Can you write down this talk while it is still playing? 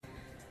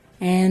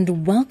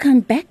And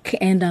welcome back,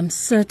 and I'm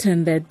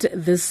certain that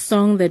this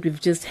song that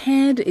we've just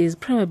had is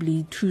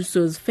probably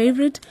Thuso's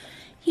favorite.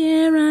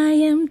 Here I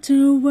am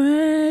to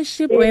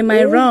worship. Or am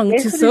I wrong,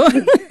 Thuso?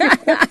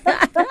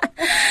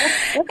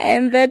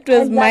 And that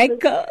was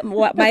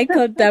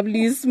Michael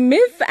W.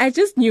 Smith. I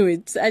just knew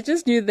it. I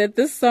just knew that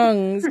this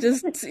song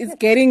is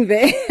getting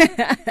there.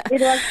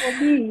 It was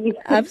for me.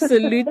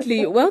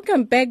 Absolutely.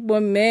 Welcome back,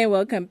 Bomme.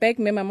 Welcome back,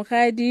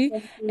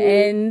 Mamokgadi,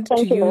 and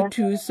to you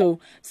too. So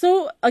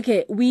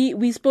okay,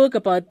 we spoke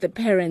about the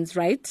parents,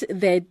 right?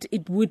 That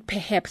it would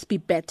perhaps be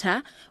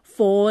better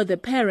for the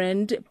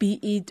parent, be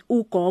it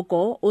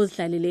ugogo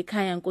ozihlalele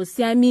ekhaya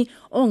nkosi yami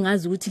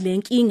ongazi ukuthi le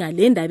nkinga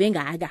le ndaba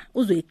engaka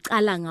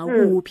uzoyiqala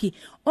ngakuphi,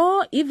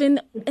 or even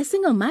a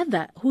single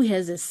mother who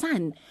has a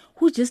son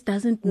who just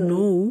doesn't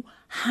know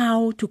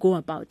how to go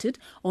about it,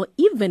 or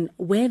even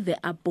where there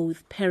are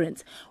both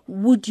parents.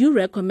 Would you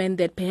recommend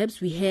that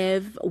perhaps we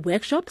have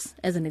workshops,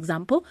 as an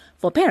example,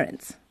 for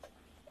parents?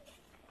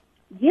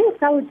 Yes,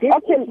 I would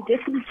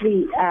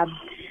definitely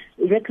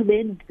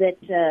recommend that,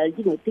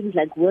 things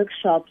like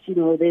workshops,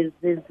 there's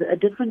a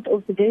different,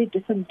 also very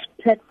different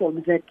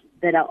platforms that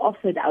are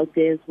offered out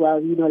there as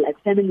well,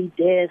 like Family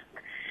Desk.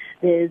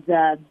 There's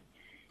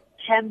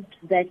camps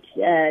that,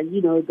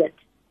 that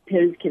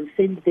parents can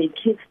send their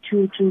kids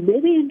to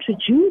maybe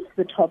introduce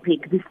the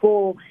topic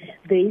before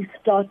they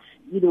start,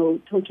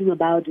 talking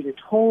about it at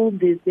home.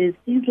 There's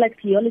things like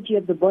Theology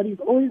of the Body is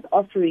always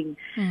offering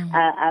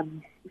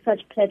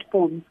such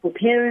platforms for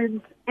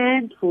parents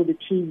and for the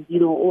teens,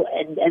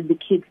 and the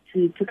kids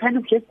to kind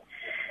of just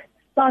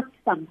start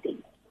something,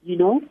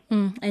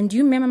 And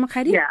you,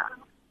 Mamokgadi? Yeah.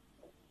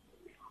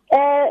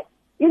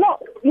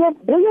 You're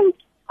bringing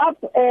up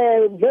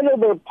a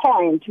valuable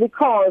point,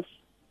 because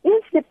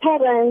if the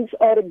parents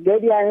or the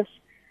guardians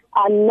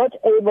are not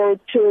able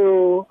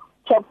to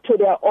talk to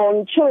their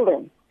own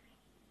children,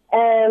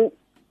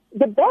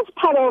 the best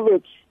part of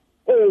it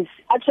is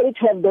actually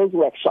to have those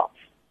workshops.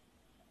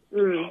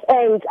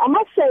 And I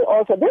must say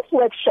also, these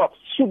workshops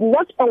should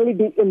not only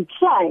be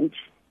inclined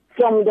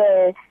from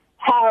the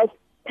health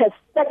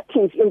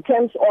perspective in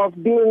terms of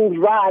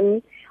being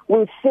run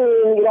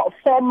within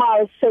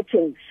formal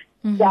settings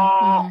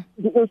that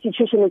the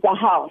institution is a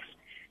house.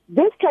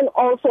 This can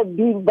also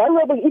be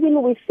valuable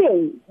even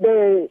within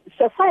the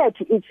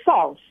society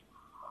itself,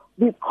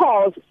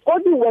 because all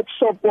the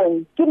workshop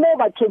as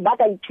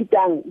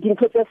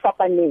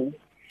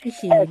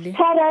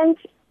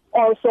parents,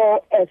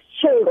 also as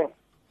children.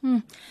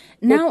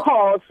 Now,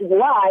 because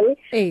why?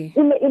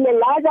 In a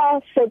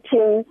larger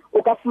setting,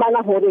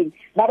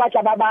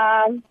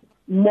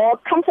 more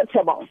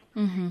comfortable.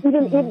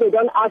 Even if they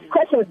don't ask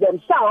questions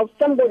themselves,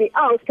 somebody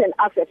else can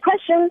ask a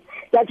question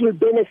that will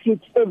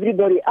benefit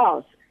everybody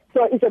else.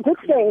 So it's a good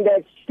thing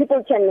that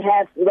people can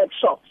have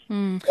workshops.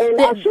 And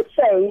I should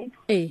say,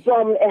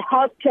 from a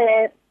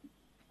healthcare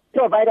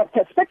provider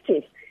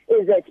perspective,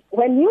 is that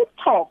when you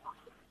talk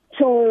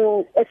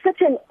to a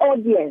certain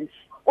audience,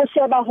 so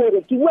that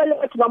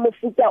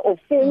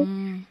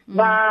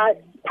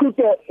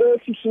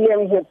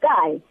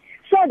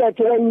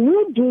when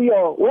you do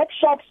your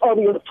workshops or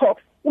your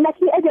talks, you must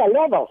be at their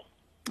level.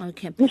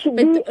 Okay. You should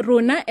but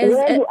Rona,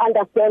 you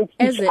understand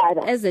each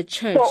other. As a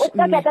church, so it's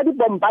not like the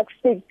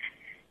bombastic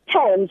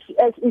terms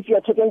as if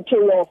you're talking to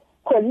your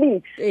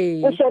colleagues.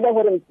 Most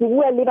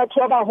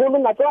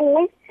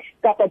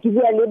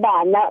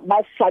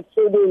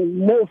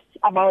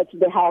about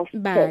the house.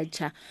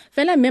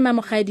 Fela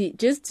Mamokgadi,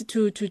 just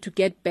to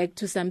get back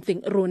to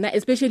something, Rona,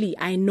 especially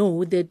I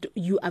know that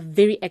you are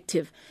very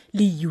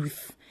actively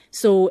youth.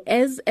 So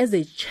as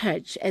a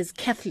church, as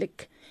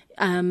Catholic,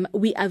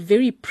 we are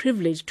very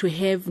privileged to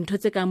have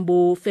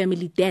Ntotsekambo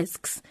family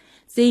desks.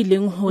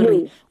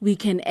 We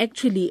can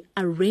actually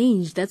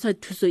arrange, that's what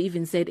Thuso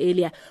even said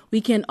earlier, we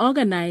can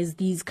organize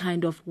these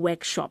kind of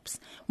workshops.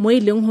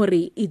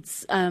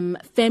 It's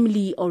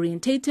family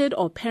orientated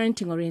or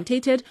parenting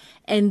orientated,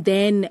 and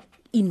then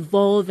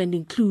involve and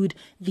include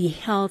the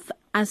health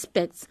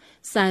aspects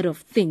side of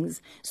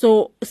things.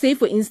 So say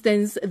for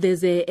instance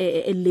there's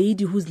a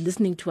lady who's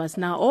listening to us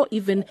now, or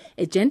even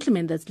a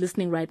gentleman that's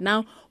listening right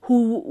now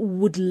who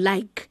would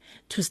like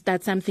to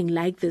start something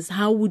like this.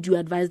 How would you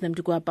advise them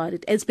to go about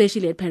it,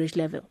 especially at parish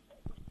level?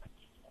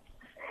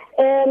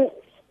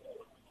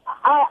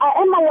 I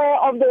am aware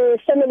of the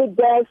family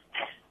desk,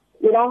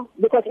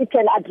 because it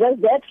can address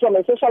that from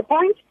a social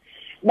point,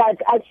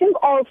 but I think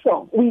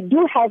also we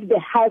do have the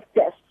health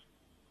desk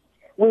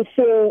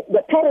within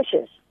the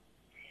parishes.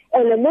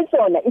 And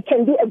it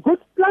can be a good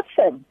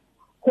platform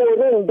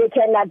wherein they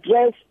can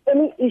address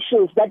any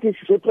issues that is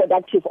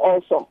reproductive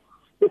also.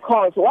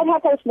 Because what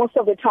happens most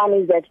of the time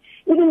is that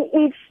even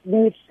if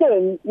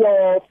within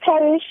your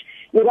parish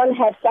you don't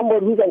have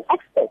somebody who's an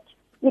expert,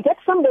 you get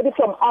somebody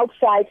from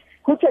outside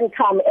who can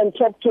come and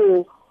talk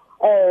to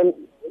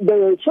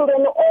the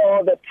children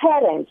or the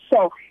parents.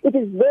 So it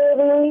is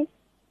very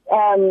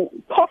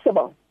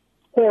possible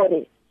for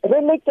the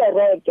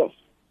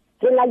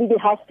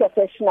health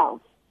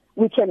professionals,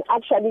 we can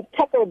actually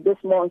tackle this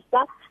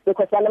monster,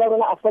 because whenever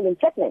we are falling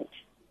pregnant.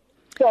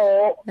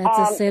 So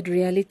that's a sad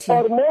reality.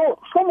 Or more,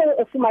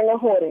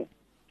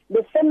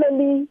 the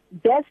family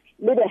desk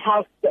with the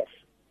health desk,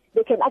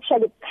 they can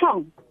actually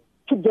come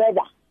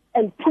together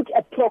and put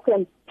a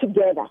program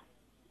together,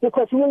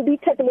 because we will be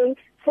tackling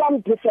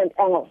from different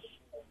angles.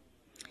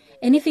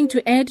 Anything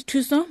to add,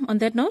 Thuso, on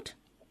that note?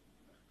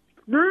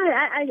 No,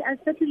 I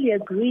certainly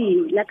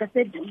agree. Like I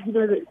said,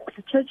 the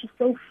church is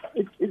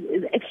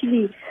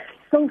actually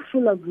so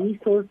full of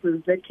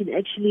resources that can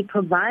actually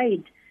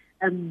provide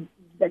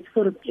that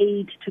sort of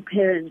aid to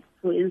parents.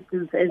 For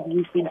instance, as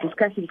we've been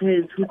discussing,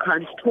 parents who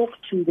can't talk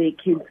to their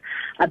kids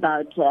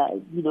about,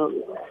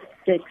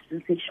 sex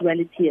and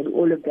sexuality and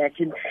all of that.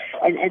 And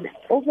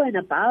over and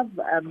above,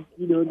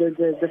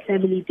 the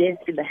family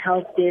desk and the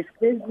health desk,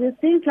 there's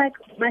things like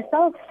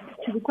myself,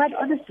 to be quite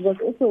honest, was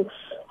also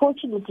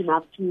fortunate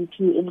enough to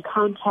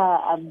encounter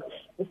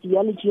the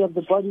Theology of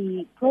the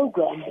Body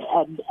program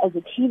as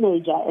a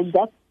teenager. And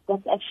that's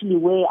actually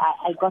where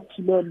I got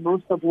to learn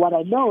most of what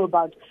I know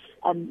about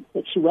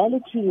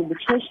sexuality and the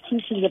church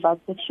teachings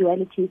about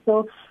sexuality.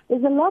 So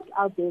there's a lot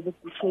out there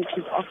that the church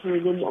is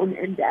offering,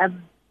 and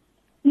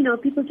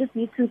people just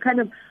need to kind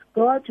of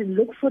go out and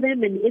look for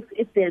them. And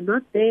if they're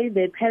not there in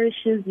their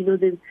parishes,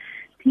 there's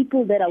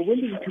people that are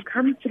willing to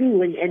come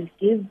through and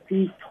give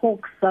these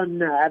talks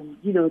on,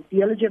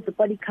 Theology of the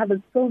Body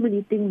covers so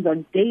many things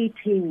on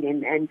dating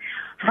and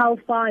how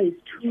far is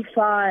too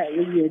far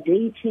when you're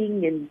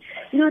dating, and,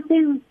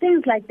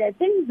 things like that,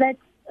 things that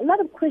a lot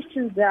of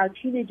questions that our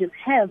teenagers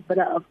have but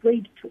are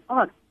afraid to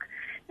ask.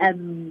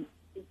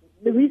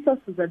 The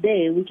resources are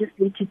there. We just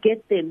need to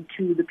get them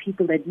to the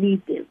people that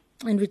need them.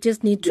 And we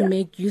just need to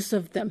make use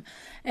of them.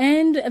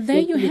 And there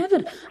you have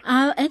it.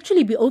 I'll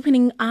actually be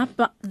opening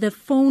up the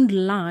phone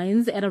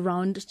lines at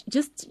around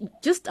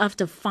just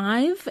after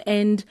 5.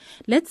 And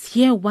let's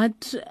hear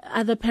what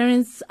other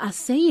parents are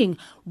saying,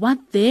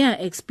 what their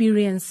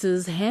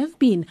experiences have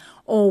been.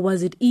 Or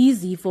was it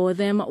easy for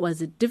them?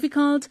 Was it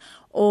difficult?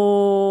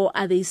 Or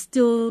are they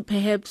still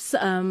perhaps,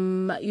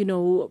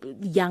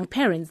 young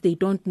parents? They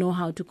don't know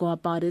how to go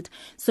about it.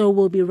 So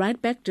we'll be right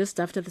back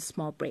just after the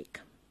small break.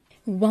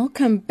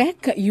 Welcome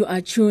back. You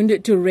are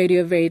tuned to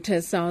Radio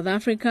Veritas South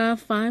Africa,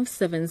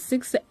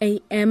 576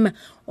 AM.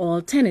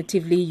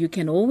 Alternatively, you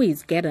can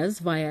always get us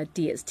via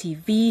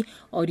DSTV,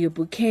 Audio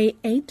Bouquet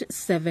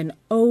 870,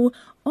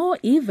 or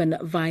even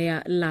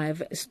via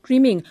live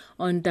streaming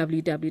on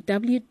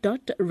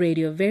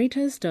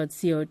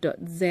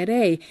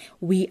www.radioveritas.co.za.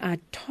 We are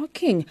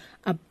talking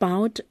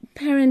about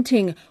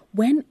parenting.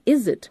 When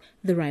is it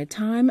the right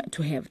time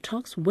to have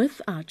talks with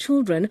our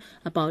children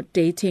about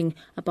dating,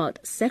 about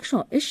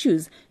sexual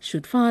issues?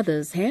 Should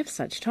fathers have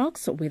such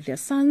talks with their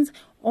sons,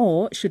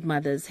 or should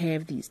mothers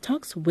have these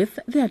talks with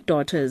their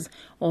daughters?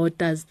 Or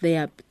does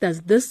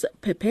this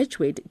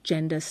perpetuate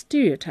gender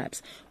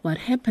stereotypes? What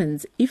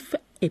happens if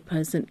a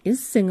person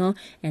is single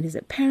and is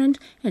a parent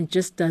and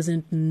just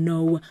doesn't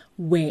know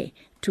where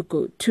to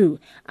go to?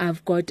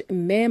 I've got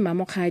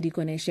Mamokgadi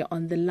Koneshe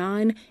on the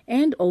line,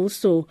 and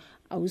also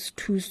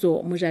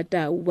Thuso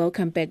Mojatau.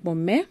 Welcome back,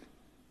 Bomme.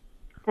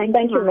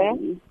 Thank you,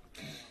 ma'am.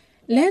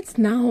 Let's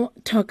now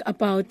talk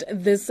about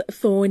this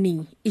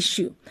thorny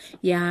issue.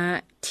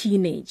 Yeah,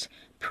 teenage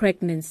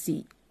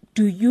pregnancy.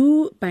 Do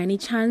you, by any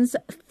chance,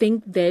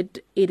 think that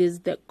it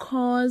is the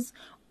cause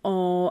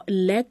or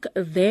lack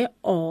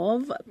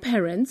thereof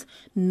parents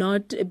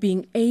not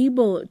being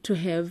able to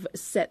have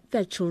set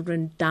their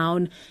children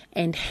down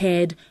and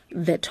had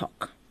the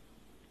talk?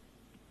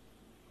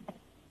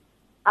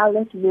 I'll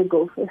let you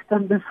go first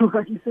on this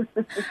one.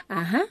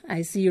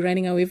 I see you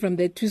running away from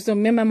that too. So,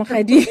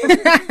 Mamokgadi.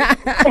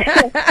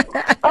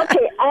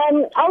 Okay,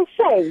 I'll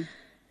say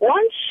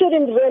one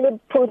shouldn't really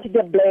put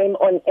the blame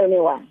on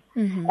anyone.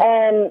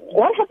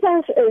 What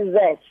happens is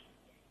that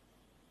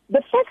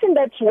the first thing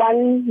that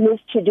one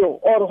needs to do,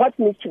 or what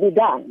needs to be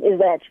done, is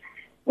that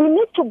we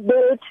need to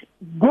build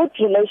good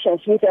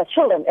relations with our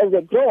children as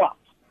they grow up,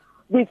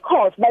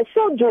 because by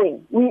so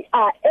doing, we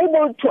are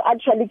able to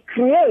actually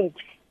create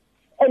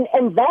an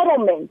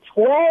environment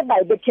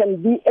whereby they can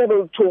be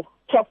able to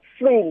talk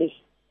freely.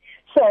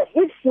 So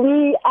if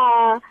we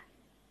are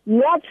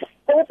not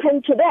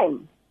open to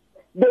them,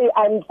 they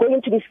are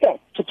going to be scared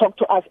to talk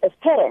to us as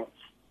parents.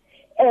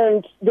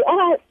 And the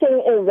other thing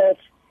is that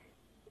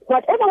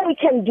whatever we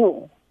can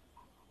do,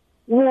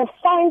 we'll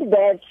find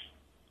that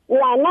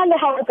there are a lot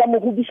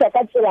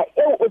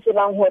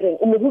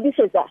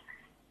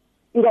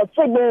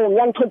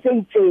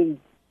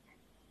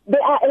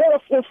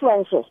of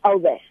influences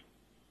out there.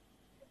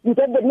 You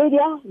get the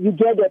media, you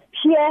get the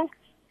peer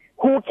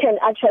who can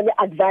actually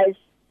advise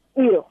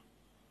you.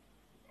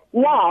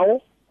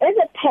 Now, as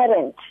a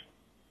parent,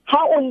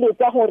 how only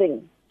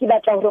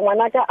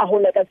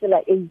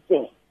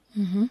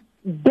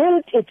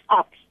build it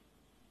up.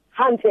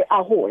 Hante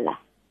ahola.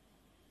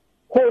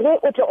 Hore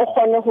o tle o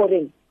kgone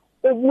hore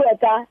o bua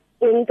ka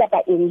eng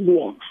kapa eng le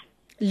yena.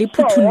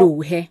 So,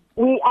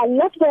 we are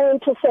not going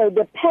to say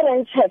the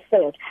parents have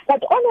failed,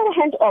 but on the other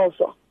hand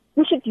also,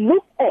 we should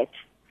look at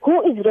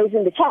who is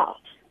raising the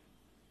child.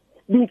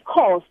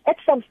 because at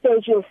some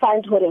stage you'll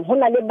find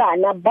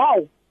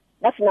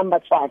that's number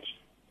 20,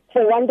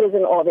 for one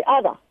reason or the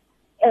other.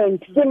 And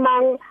the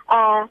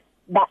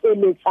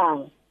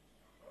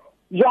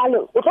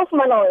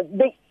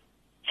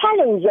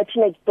challenge of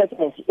teenage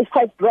pregnancy is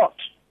quite broad,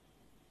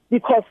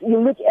 because you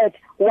look at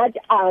what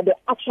are the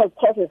actual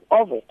causes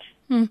of it.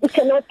 It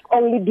cannot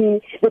only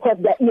be because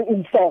they're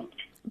ill-informed.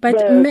 But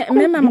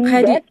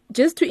Mamokgadi,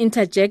 just to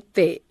interject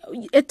there,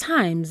 at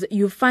times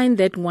you find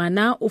that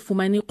ngwana o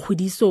fumane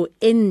khudiso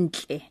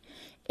entle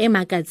e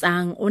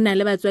makatsang, o na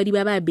le batswadi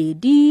ba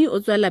babedi, o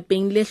tswa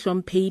lapeng le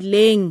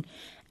hlompheileng,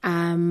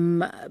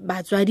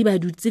 batswadi ba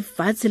dutse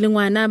fatshe le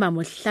ngwana ba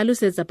mo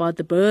hlalosetsa about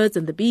the birds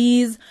and the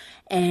bees,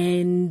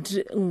 and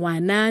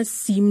ngwana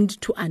seemed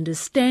to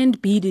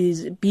understand, be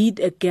it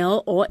a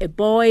girl or a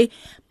boy,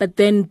 but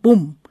then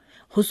boom,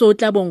 ho so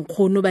tla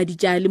bonkgono ba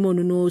dijale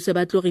monono se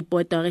ba tlo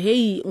reporta gore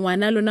hey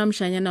ngwana lona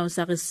mshanyana o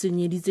sa re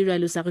senyeditse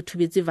jwalo sa re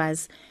thubetse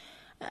vase.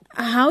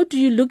 How do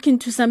you look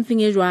into something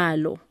e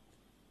jwalo?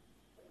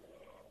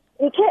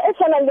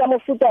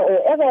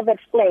 As I've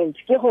explained,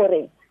 ke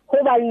gore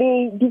go ba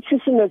le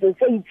ditshusumetso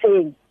tse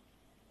itseng,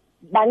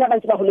 bana ba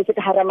ba holetse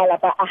ka hara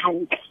malapa a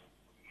hantle,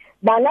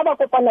 bana ba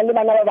kopana le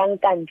bana ba bang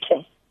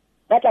kantle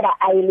ba tla ba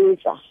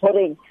ailetsa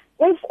gore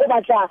if o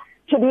batla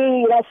to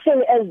be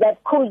seen as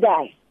that cool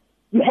guy,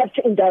 you have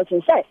to indulge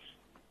in sex.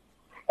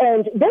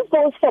 And this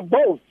goes for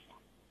both,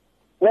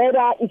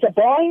 whether it's a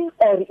boy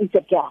or it's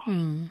a girl.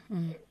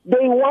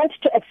 They want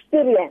to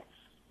experience.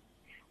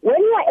 When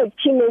you are a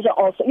teenager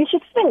also, you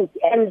should think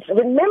and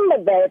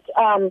remember that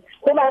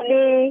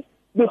probably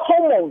the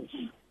hormones,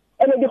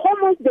 and the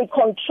hormones, they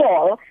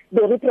control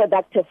the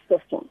reproductive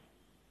system.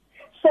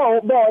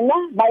 So then,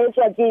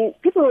 biology,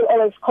 people will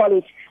always call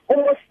it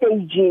almost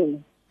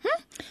staging.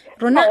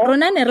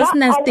 Rona ne re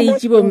sna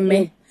stage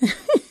bomme.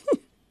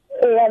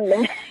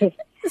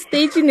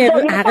 Staging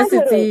whatever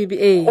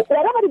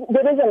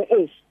the reason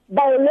is,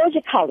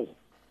 biologically,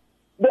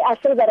 there are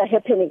things that are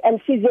happening,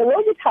 and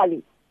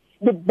physiologically,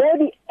 the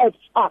body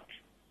acts up.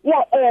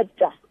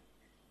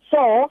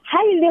 So,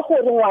 highly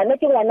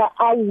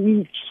are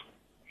weak.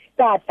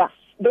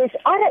 There's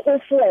other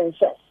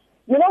influences.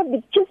 You know,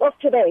 the kids of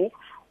today,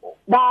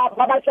 now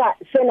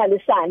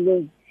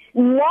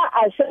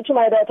I said to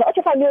my daughter,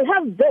 okay, fine, you'll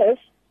have this.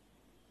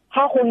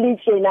 How holy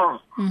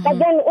now? But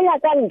then we are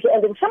done,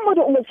 and then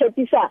somebody will say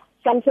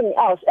something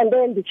else, and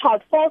then the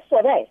child falls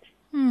for that.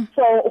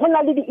 So when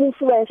I the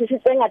influences,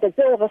 it's saying at the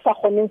zero of a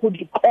who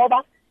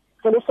discover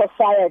for the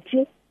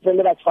society, the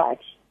liberty.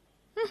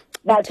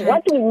 But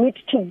what we need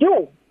to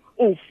do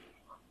is,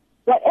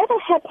 whatever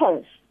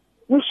happens,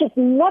 we should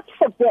not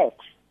forget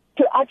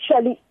to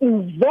actually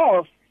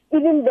involve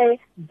even the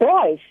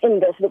boys in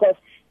this, because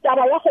it's not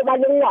all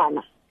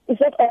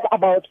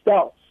about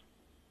girls.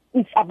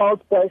 It's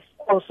about boys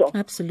also.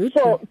 Absolutely.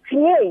 So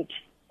create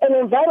an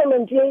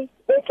environment we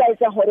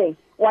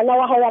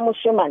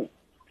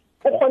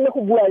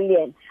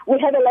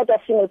have a lot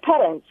of single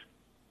parents.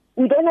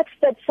 We don't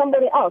expect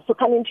somebody else to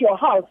come into your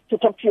house to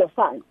talk to your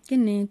son.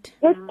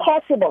 If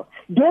possible,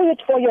 do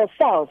it for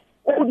yourself.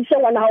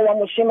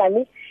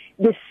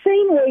 The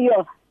same way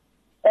you're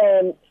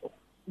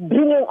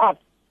bringing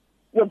up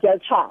your girl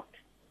child.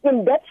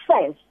 In that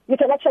sense, you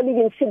can actually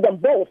even see them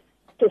both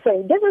to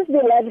say, this is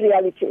the life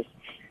realities.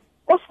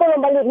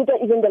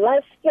 Even the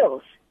life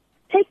skills.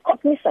 Take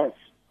cognizance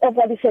of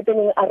what is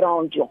happening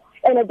around you.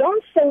 And I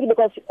don't think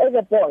because as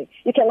a boy,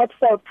 you cannot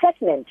fall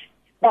pregnant.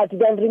 But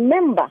then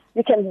remember,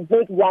 you can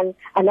make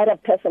another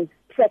person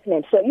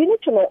pregnant. So you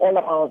need to know all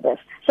about this.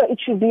 So it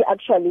should be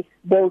actually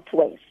both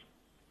ways.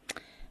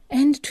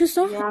 And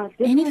Thuso,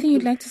 anything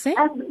you'd like to say?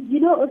 You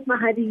know,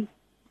 Mahadi,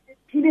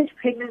 teenage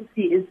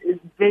pregnancy is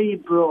very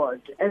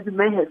broad. As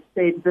May has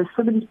said, there's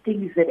so many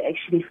things that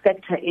actually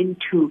factor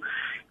into,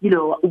 you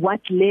know,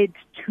 what led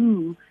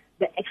to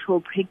the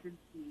actual pregnancy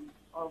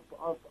of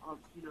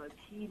you know, a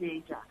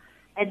teenager.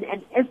 And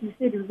as you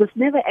said, we must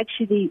never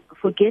actually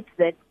forget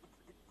that,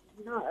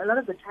 you know, a lot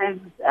of the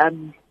times,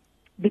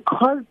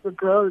 because the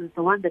girl is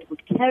the one that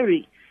would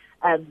carry,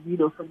 you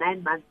know, for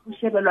 9 months,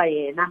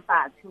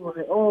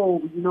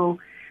 oh, you know,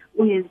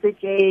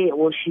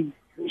 or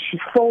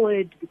she's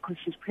forward because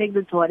she's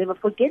pregnant or whatever,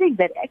 forgetting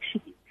that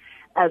actually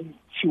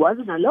she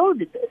wasn't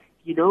alone in this,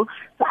 you know.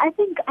 So I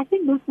think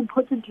most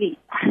importantly,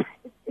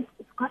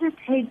 it's going to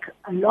take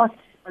a lot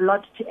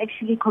to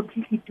actually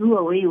completely do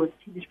away with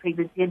teenage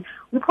pregnancy, and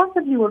we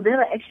possibly will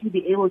never actually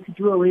be able to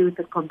do away with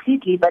it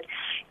completely. But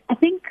I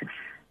think,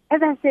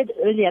 as I said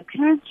earlier,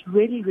 parents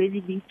really,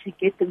 really need to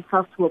get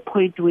themselves to a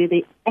point where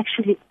they're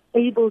actually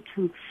able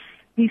to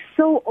be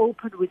so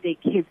open with their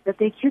kids that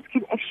their kids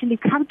can actually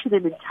come to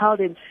them and tell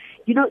them,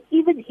 you know,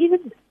 even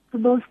the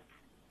most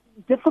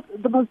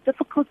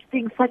difficult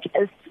things, such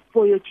as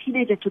for your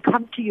teenager to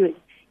come to you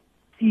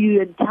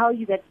and tell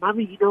you that,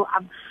 Mommy, you know,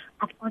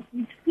 I've got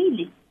these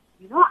feelings,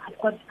 you know,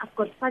 I've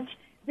got such.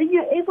 Then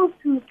you're able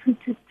to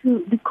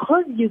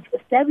because you've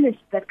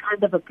established that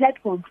kind of a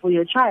platform for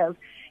your child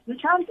is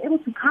able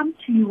to come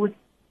to you with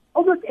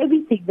almost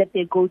everything that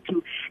they go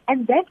through,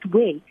 and that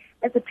way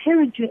as a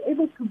parent, you're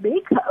able to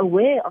make her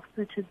aware of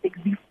certain things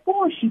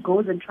before she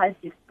goes and tries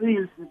to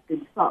experience it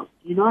themselves.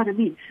 You know what I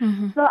mean?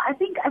 Mm-hmm. So I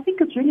think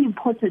it's really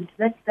important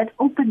that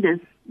openness,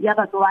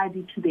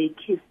 yabatwadi to their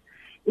kids,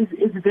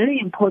 is very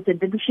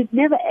important, and we should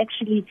never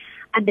actually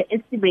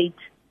underestimate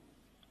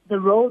the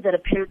role that a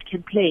parent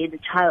can play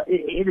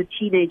in a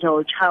teenager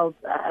or a child's,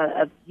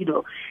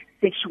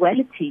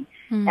 sexuality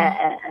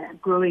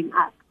growing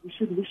up. We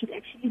should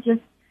actually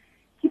just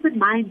keep in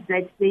mind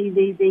that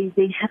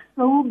they have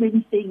so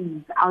many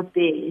things out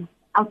there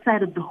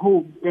outside of the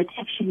home that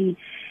actually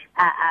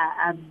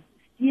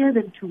steer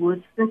them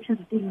towards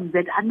certain things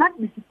that are not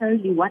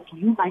necessarily what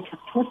you might have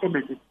taught them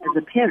as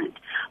a parent,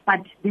 but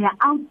they are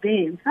out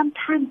there. And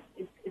sometimes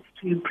it's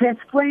to impress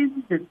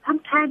friends, and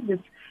sometimes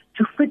it's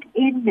to fit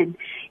in, and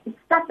it's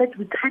stuff that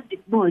we can't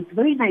ignore. It's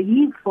very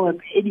naive for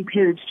any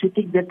parents to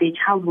think that their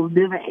child will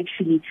never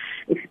actually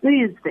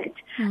experience that,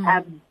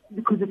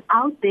 because it's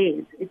out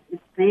there.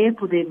 It's there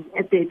for them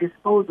at their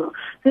disposal.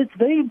 So it's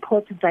very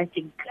important, I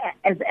think,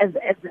 as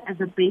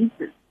a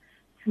basis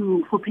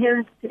for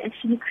parents to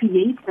actually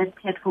create that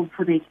platform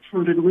for their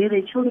children, where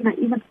their children are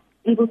even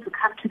able to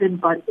come to them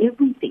about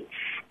everything,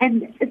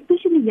 and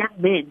especially young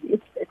men.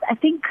 It's I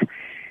think,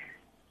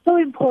 so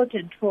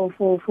important for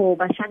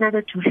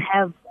Bashanana to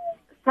have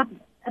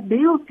a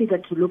male figure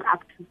to look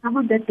up to,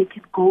 someone that they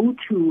can go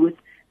to with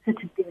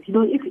certain things. You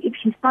know, if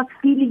he starts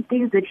feeling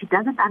things that he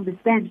doesn't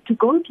understand, to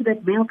go to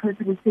that male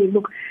person and say,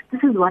 look,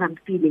 this is what I'm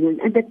feeling.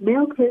 And that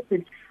male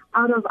person,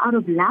 out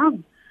of love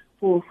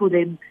for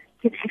them,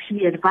 can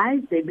actually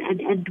advise them.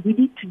 And we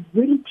need to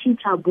really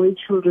teach our boy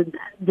children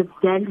the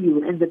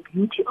value and the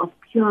beauty of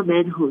pure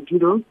manhood, you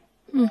know.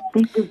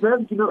 They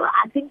deserve, you know,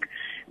 I think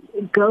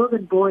girls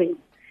and boys,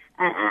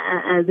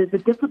 there's a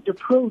different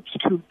approach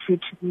to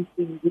these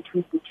things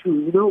between the two.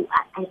 You know,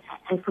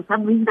 I for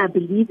some reason I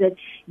believe that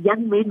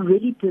young men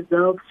really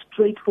deserve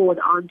straightforward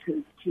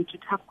answers to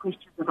tough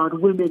questions about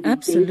women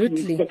and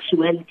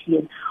sexuality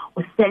and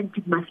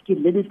authentic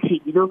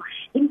masculinity, you know,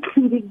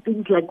 including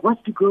things like,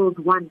 what do girls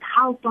want,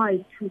 how far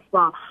is too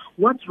far,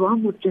 what's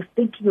wrong with just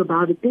thinking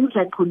about it, things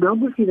like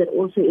pornography that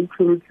also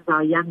influences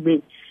our young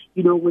men.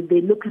 You know, when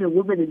they look at a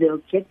woman and they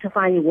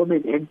objectify a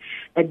woman and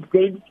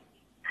then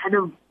kind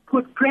of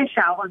put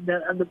pressure on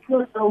the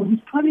poor soul who's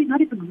probably not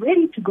even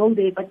ready to go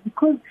there, but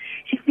because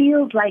she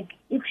feels like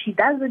if she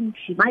doesn't,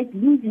 she might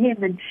lose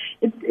him, and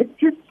it's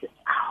just a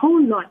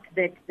whole lot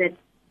that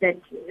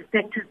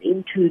factors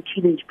into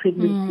teenage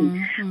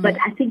pregnancy. But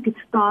I think it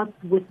starts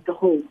with the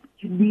home.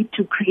 You need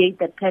to create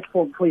that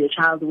platform for your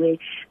child where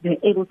they're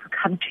able to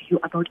come to you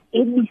about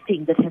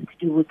anything that has to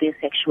do with their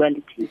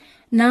sexuality.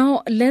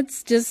 Now,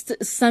 let's just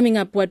summing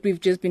up what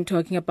we've just been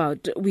talking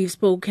about. We've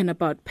spoken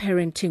about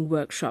parenting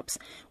workshops.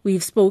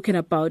 We've spoken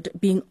about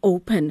being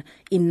open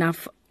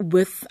enough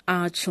with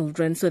our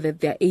children so that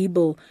they're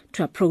able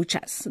to approach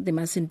us. They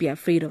mustn't be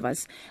afraid of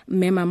us.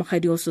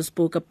 Mamokgadi also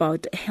spoke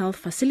about health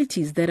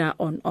facilities that are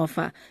on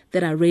offer,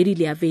 that are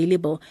readily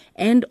available.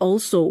 And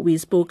also we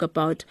spoke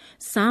about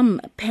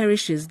some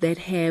parishes that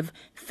have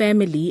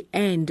family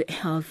and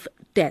health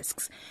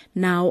desks.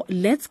 Now,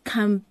 let's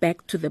come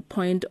back to the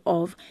point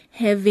of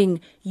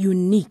having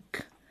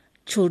unique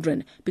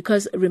children,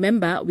 because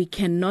remember, we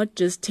cannot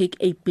just take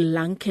a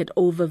blanket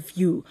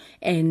overview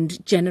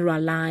and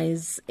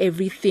generalize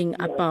everything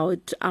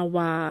about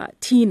our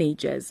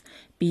teenagers,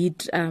 be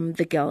it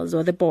the girls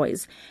or the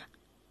boys.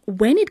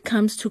 When it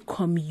comes to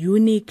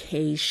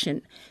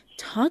communication,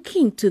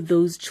 talking to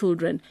those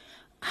children,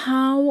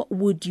 how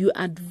would you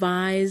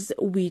advise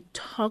we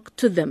talk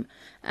to them,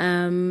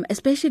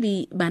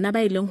 especially bana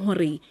ba ileng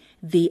hore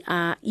they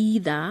are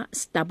either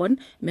stubborn?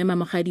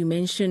 Mamokgadi, you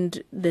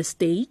mentioned the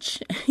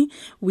stage,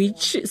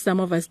 which some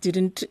of us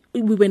didn't.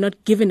 We were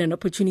not given an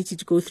opportunity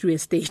to go through a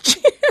stage.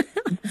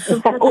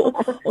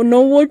 O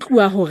no what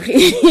wa hore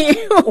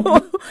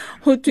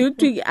ho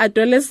to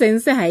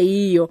adolescence ha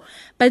iyo.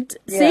 But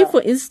say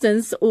for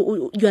instance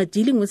you are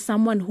dealing with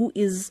someone who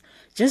is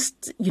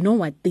just, you know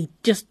what, they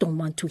just don't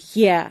want to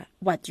hear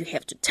what you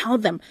have to tell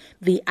them.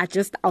 They are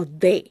just out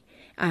there.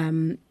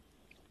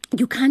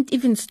 You can't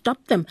even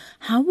stop them.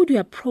 How would you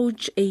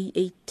approach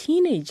a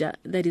teenager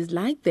that is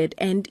like that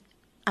and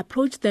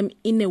approach them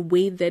in a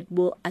way that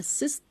will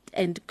assist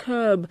and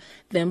curb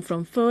them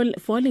from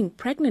falling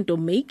pregnant or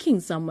making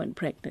someone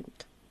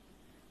pregnant?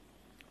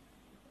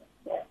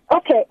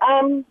 Okay.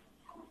 No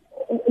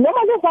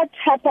matter what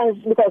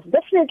happens, because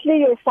definitely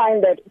you'll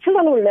find that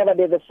children will never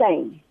be the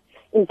same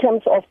in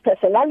terms of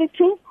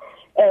personality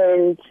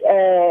and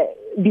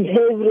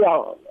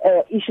behavioral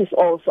issues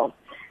also.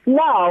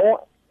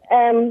 Now,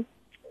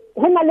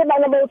 when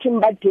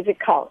I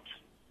difficult,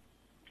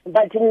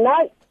 but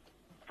not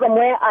from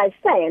where I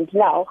stand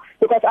now,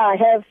 because I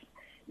have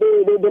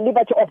the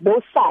liberty of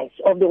both sides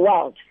of the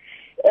world.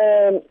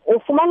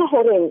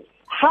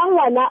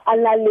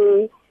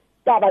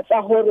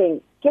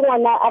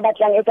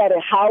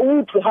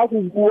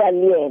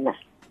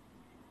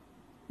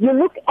 You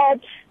look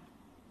at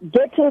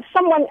getting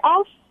someone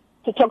else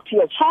to talk to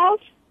your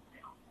child,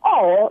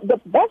 or the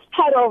best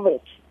part of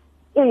it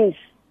is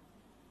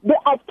the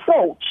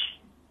approach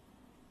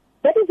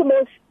that is the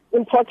most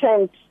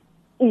important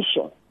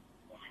issue.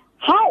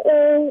 How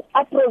you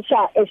approach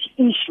an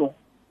issue,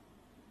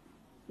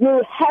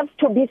 you have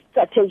to be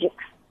strategic,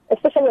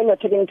 especially when you're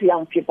talking to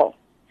young people,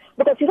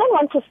 because you don't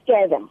want to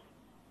scare them,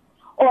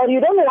 or you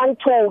don't want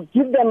to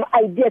give them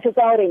ideas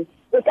about it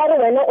as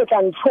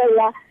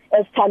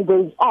time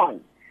goes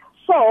on.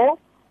 So,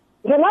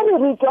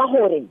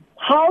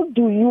 how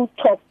do you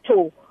talk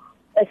to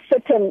a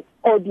certain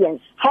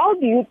audience? How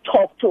do you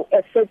talk to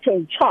a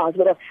certain child?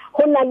 Because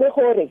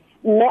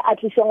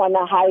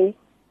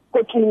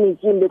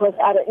because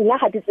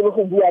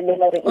and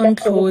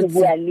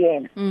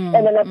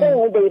then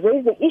they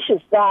raise the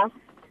issues that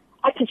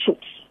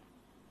attitudes,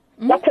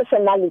 that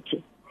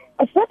personality.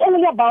 It's not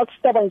only about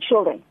stubborn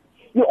children.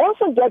 You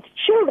also get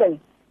children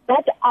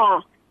that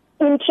are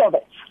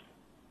introverts.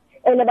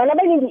 And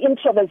when in the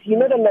introverts, you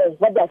never know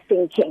what they're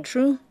thinking.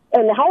 True.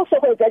 And how so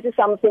that is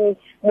something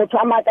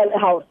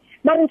how.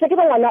 You're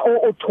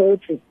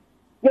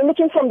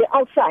looking from the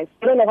outside,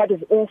 you don't know what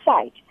is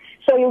inside.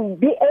 So you'll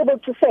be able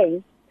to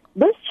say,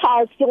 this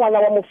child still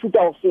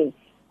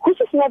which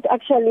is not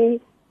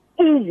actually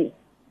easy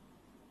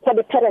for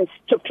the parents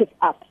to pick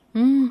up.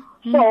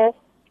 So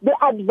the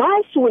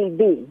advice will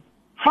be,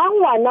 how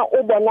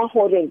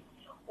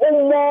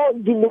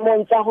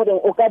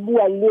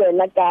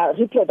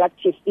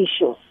reproductive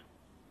issues.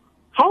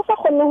 How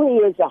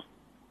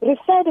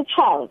refer the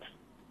child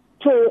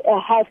to a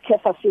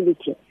healthcare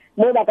facility.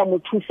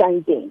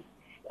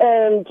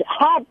 And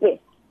how they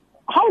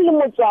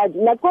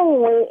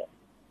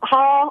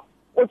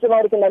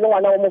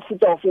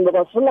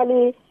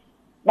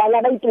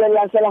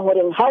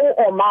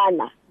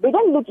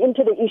don't look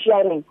into the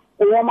issue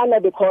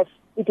because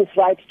it is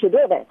right to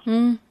do that.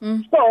 So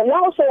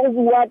now what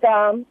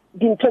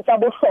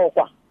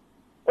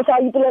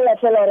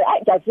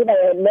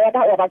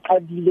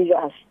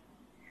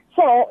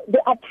so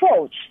the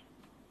approach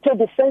to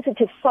the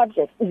sensitive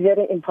subject is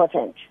very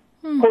important.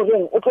 And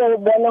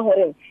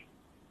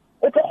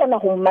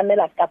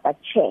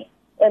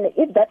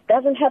if that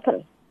doesn't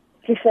happen,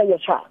 refer your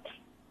child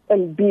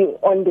and be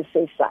on the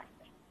safe side.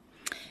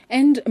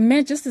 And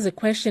Matt, just as a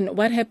question,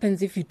 what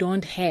happens if you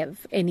don't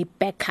have any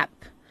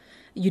backup?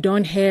 You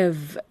don't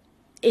have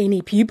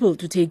any people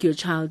to take your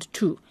child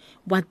to?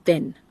 What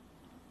then?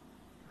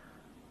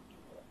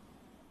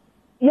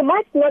 You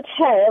might not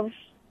have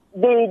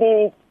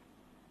the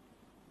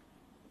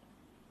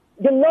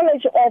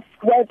knowledge of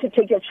where to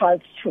take your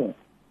child to.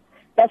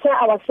 That's why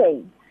I was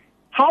saying,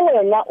 how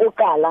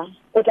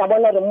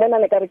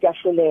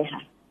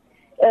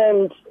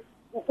and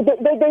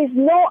there is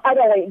no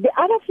other way. The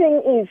other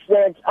thing is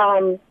that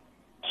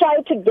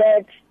try to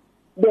get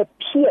the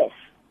peers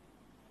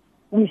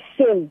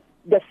within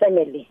the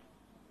family,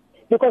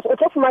 because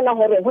identify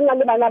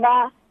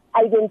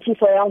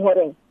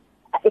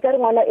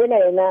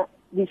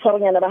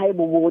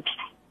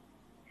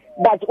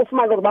but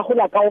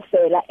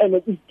and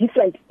it is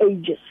different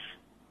ages.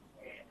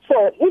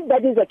 So if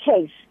that is the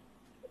case,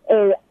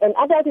 an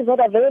adult is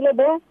not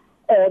available,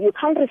 you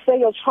can't refer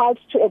your child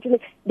to a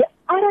clinic. The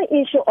other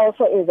issue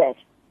also is that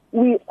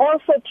we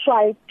also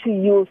try to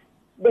use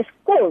the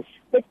schools,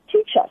 the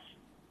teachers.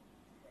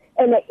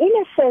 And in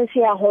a sense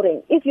here,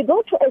 if you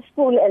go to a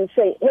school and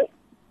say, hey,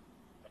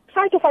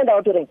 try to find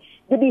out the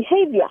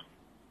behavior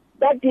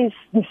that is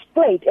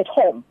displayed at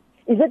home,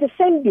 is it the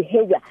same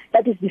behavior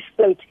that is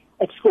displayed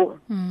at school?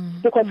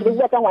 Because we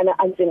don't want to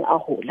answer a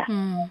whole.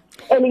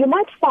 And you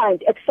might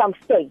find at some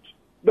stage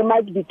there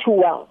might be two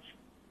worlds.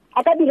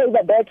 I can behave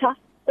better,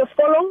 the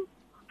follow,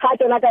 get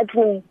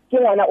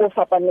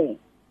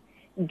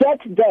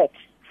that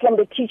from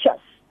the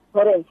teachers.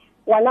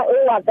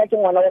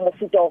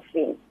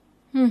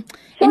 So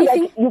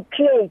that you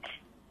create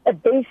a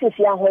basis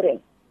here.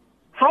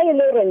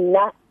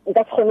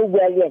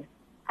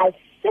 I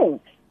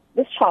think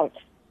this child,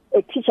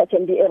 a teacher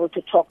can be able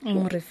to talk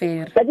to.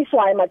 That is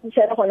why my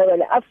teacher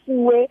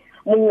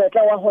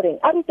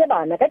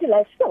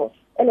life skills.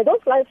 And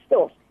those life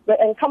skills, they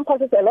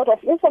encompasses a lot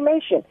of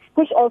information,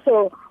 which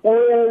also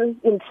will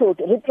include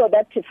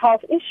reproductive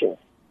health issues.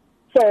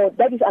 So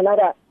that is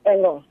another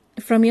angle.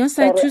 From your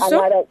side,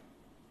 Thuso?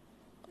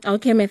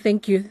 Okay, ma'am,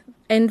 thank you.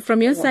 And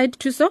from your side,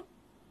 Thuso?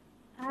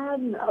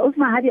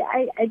 Mahadi,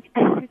 I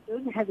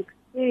don't have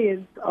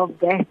experience of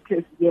that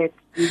as yet,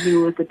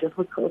 dealing with a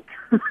difficult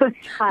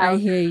child. I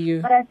hear you.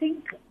 But I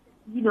think,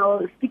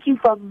 speaking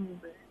from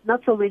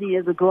not so many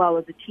years ago, I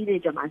was a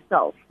teenager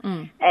myself.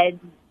 And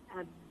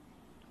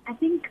I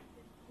think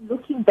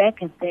looking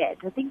back at that,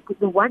 I think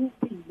the one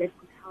thing that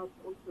could help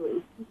also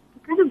is to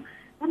kind of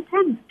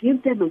sometimes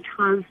give them a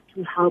chance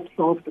to help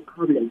solve the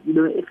problem,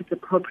 if it's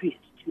appropriate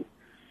to.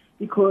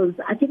 Because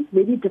I think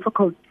many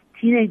difficult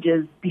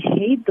teenagers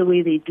behave the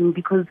way they do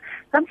because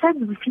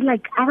sometimes we feel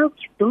like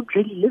adults don't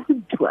really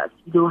listen to us.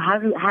 They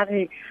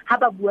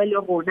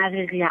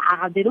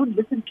don't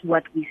listen to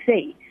what we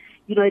say.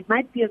 It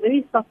might be a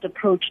very soft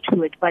approach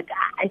to it, but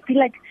I feel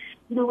like,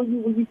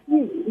 when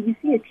you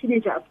see a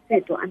teenager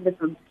upset or under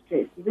some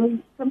stress,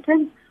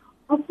 sometimes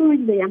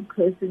offering the young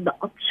person the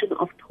option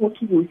of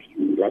talking with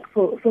you. Like,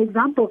 for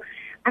example,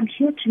 I'm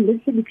here to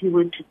listen if you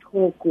want to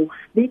talk, or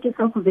make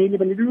yourself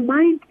available, and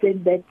remind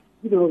them that,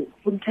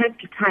 from time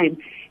to time,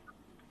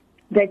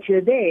 that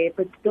you're there,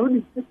 but don't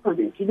insist on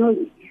it.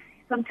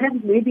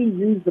 Sometimes maybe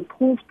use the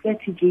pull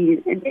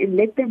strategy and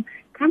let them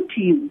come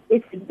to you.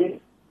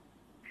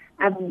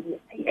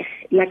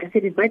 Like I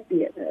said, it might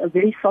be a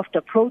very soft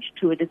approach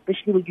to it,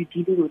 especially when you're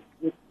dealing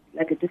with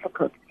like a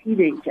difficult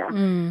teenager.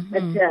 Mm-hmm.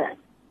 But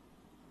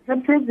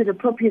sometimes in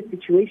appropriate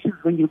situations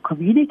when you're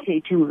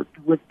communicating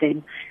with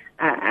them,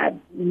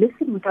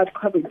 listen without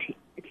commenting,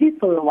 at least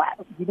for a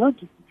while.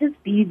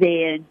 Just be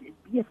there and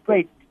be a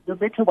friend, no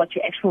matter what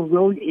your actual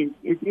role is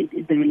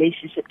in the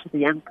relationship to the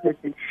young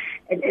person,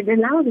 and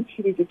allow the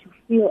teenager to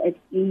feel at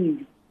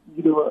ease,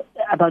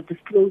 about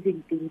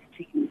disclosing things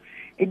to you.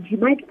 And you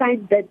might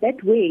find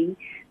that way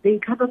they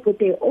come up with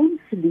their own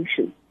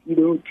solutions,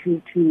 to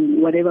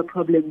whatever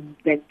problem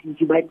that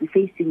you might be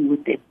facing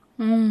with them.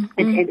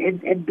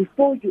 Mm-hmm. And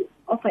before you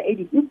offer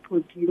any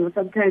input,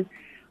 sometimes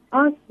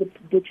ask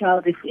the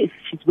child if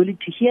she's willing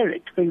to hear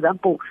it. For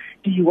example,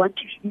 do you want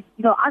to,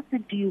 ask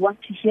them, do you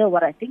want to hear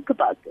what I think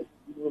about this?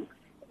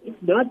 If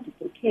not,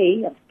 it's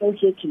okay. I'm still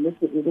here to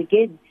listen. And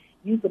again,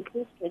 use the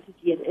pull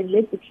strategy and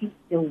let the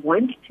teenager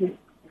want to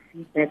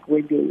feedback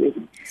when they're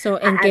ready. So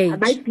engage. I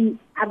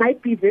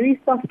might be very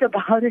soft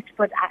about it,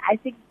 but I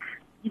think,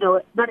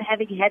 not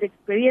having had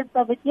experience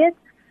of it yet,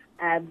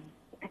 I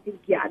think,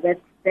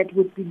 that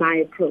would be my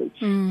approach.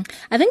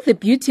 I think the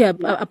beauty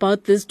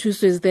about this,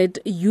 Thuso, is that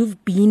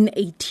you've been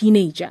a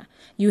teenager.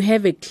 You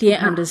have a clear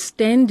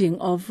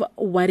understanding of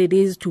what it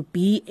is to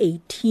be a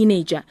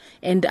teenager.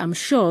 And I'm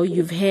sure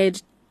you've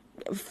had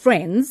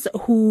friends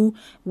who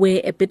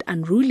were a bit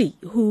unruly,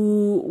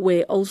 who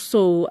were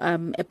also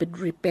a bit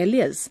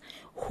rebellious,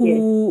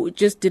 who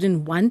just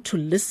didn't want to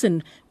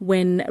listen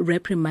when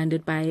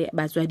reprimanded by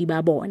Bazwadi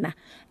Babona.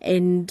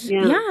 And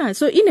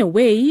so in a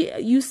way,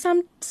 you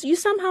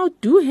somehow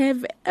do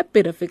have a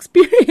bit of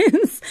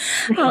experience.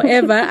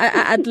 However,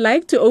 I'd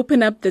like to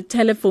open up the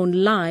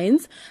telephone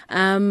lines,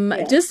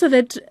 just so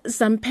that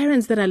some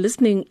parents that are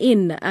listening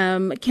in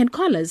can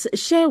call us,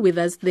 share with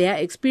us their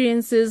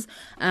experiences,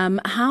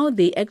 how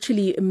they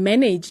actually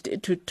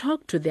managed to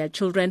talk to their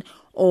children,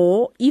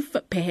 or if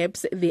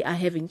perhaps they are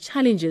having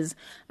challenges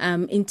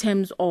in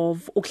terms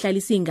of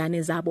ukuhlalisa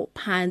ingane zabo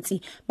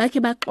phansi bakhe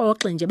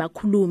baxoxe nje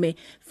bakhulume.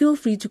 Feel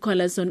free to call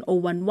us on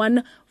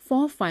 011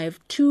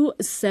 452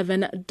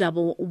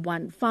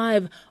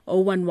 7115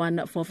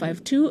 011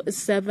 452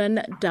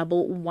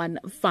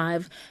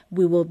 7115.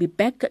 We will be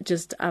back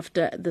just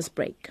after this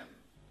break.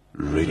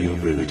 Radio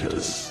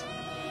Veritas,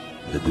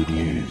 the good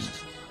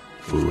news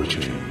for a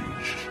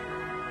change.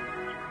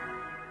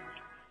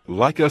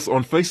 Like us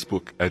on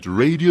Facebook at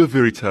Radio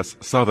Veritas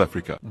South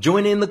Africa.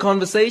 Join in the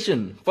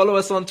conversation. Follow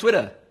us on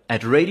Twitter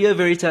at Radio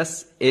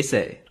Veritas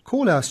SA.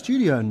 Call our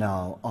studio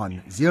now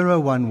on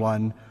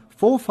 011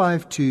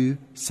 452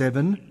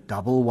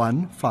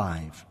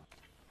 7115.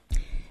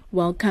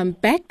 Welcome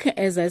back.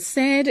 As I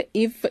said,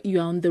 if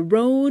you're on the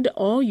road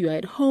or you're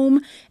at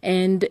home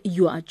and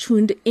you are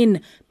tuned in,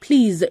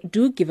 please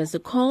do give us a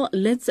call.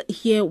 Let's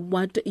hear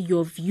what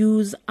your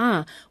views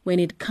are when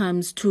it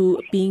comes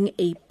to being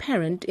a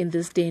parent in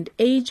this day and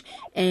age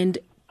and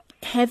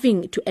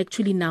having to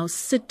actually now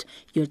sit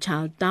your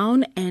child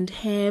down and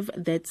have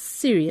that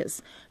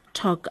serious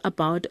talk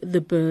about the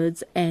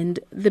birds and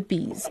the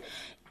bees.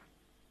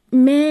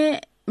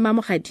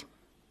 Mamokgadi.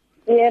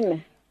 Yeah.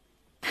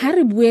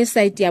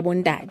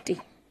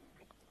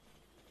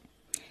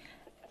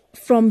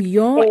 From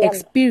your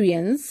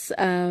experience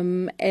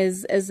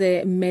as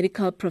a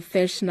medical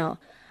professional,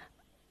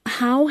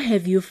 how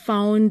have you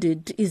found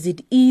it? Is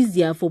it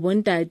easier for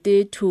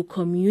bontate to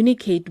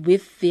communicate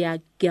with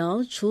their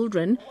girl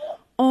children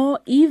or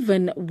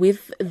even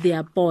with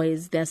their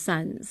boys, their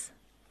sons?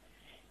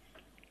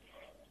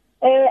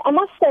 I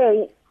must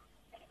say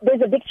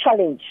there's a big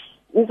challenge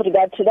with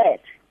regard to that.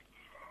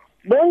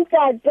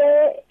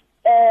 Bontate,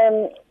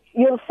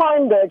 you'll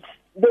find that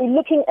they're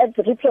looking at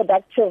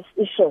reproductive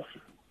issues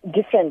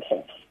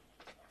differently,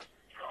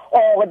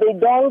 or they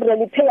don't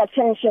really pay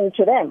attention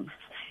to them.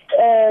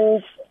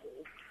 And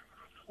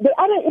the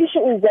other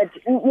issue is that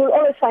you'll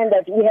always find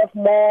that we have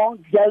more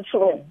girl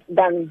children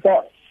than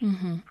boys.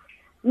 Mm-hmm.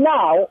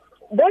 Now,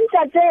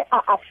 bontate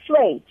are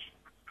afraid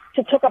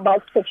to talk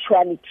about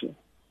sexuality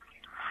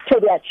to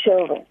their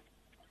children.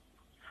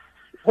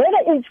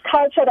 Whether it's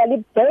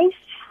culturally based,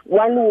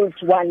 one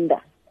would wonder.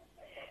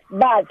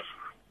 But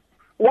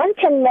one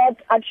cannot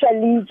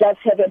actually just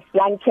have a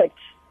blanket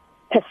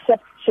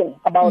perception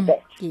about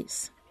that.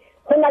 Yes.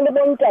 And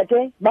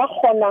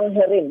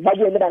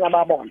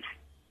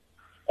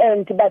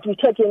but we're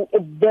taking a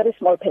very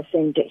small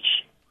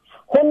percentage.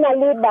 And then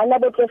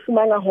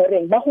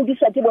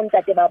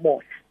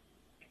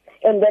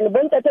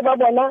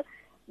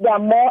they are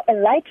more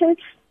enlightened,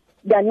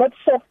 they are not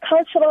so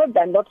cultural, they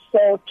are not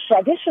so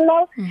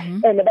traditional,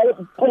 and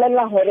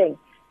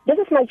this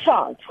is my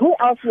child. Who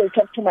else will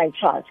talk to my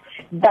child?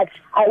 But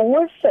I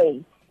will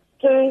say,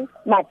 ke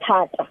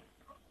matata.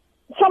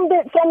 from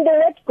the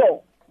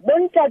let-go,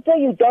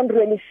 you don't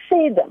really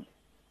see them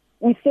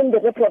within the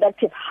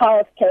reproductive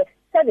health care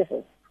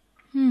services.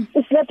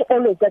 It's not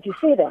always that you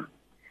see them.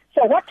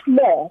 So what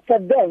more for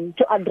them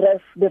to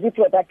address the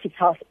reproductive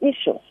health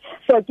issues?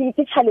 So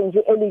the challenge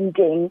is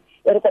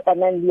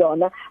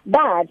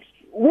but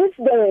with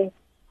the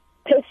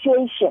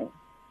persuasion,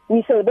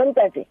 we say,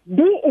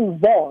 be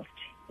involved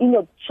in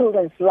your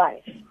children's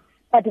lives,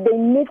 but they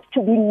need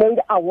to be made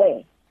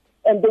aware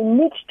and they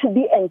need to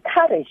be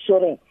encouraged.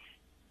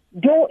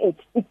 Do it.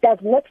 It does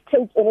not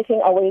take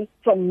anything away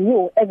from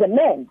you as a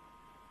man.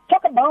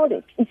 Talk about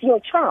it. It's your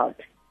child.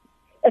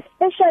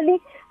 Especially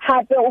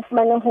happy of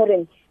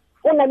Manahorin,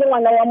 and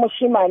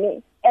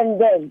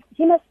then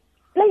he must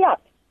play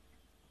up.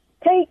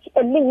 Take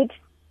a lead.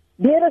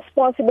 Be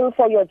responsible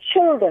for your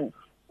children.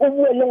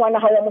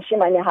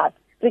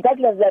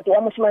 Regardless that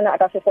Wamushimana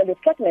Akasefoli is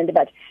pregnant,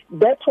 but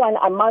that one,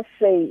 I must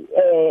say,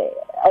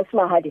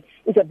 Mahadi,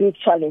 is a big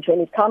challenge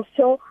when it comes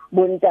to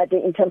Bundade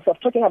in terms of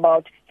talking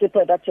about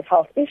reproductive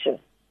health issues.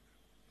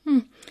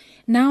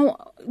 Now,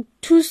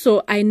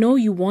 Thuso, I know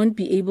you won't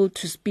be able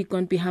to speak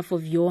on behalf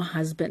of your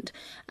husband.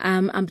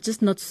 I'm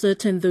just not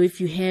certain, though, if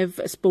you have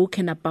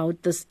spoken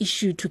about this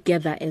issue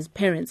together as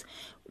parents.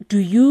 Do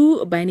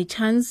you, by any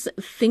chance,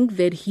 think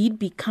that he'd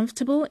be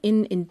comfortable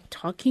in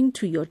talking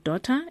to your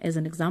daughter, as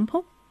an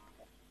example?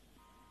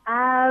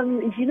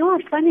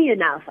 Funny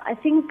enough, I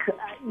think,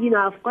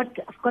 I've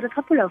got a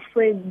couple of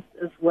friends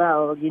as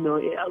well,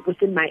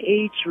 within my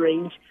age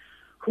range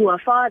who are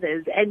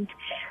fathers. And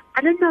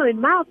I don't know, in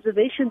my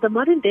observation, the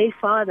modern day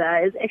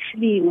father is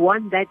actually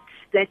one that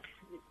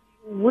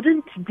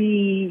wouldn't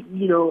be,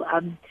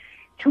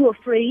 too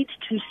afraid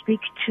to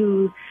speak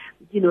to,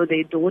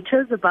 their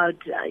daughters about,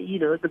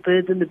 the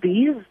birds and the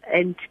bees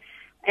and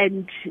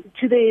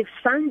to their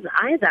sons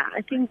either.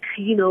 I think,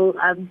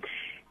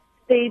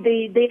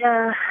 they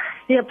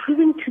are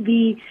proving to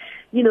be,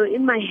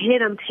 in my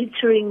head, I'm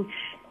picturing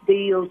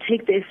they'll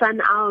take their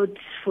son out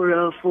for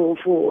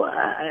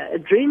a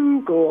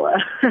drink or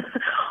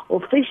or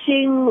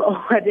fishing or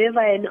whatever,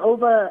 and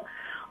over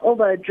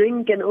a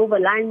drink and over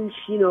lunch,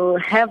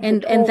 have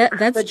and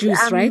that's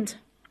juice, right?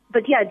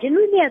 But yeah,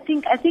 generally, I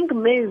think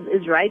Mez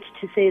is right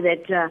to say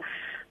that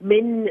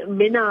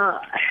men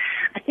are.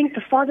 I think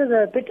the fathers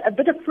are a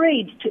bit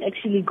afraid to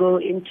actually go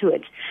into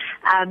it.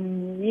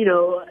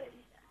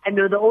 I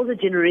know the older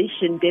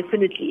generation,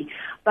 definitely.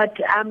 But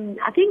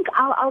I think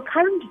our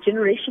current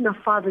generation of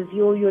fathers,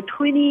 your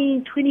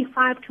 20,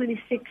 25,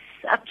 26,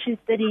 up to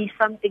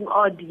 30-something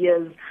odd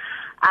years,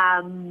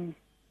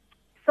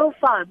 so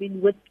far, I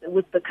mean, with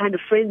the kind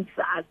of friends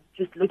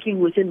just looking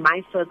within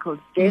my circles,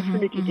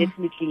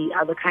 definitely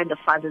are the kind of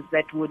fathers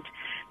that would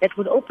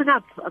open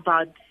up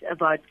about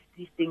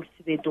these things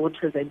to their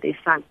daughters and their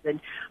sons. And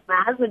my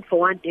husband, for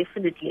one,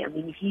 definitely, I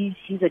mean,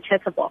 he's a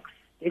chatterbox.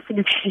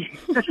 Definitely.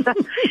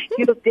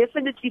 You'll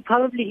definitely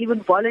probably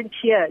even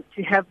volunteer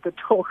to have the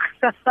talk.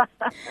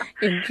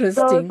 Interesting.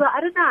 So I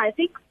don't know. I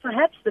think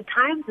perhaps the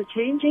times are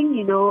changing,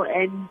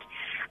 and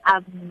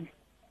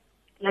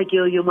like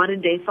your modern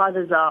day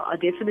fathers are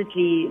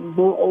definitely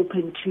more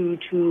open to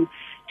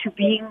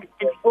being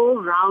an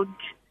all-round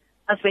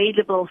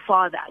available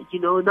father,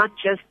 not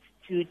just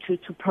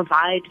to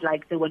provide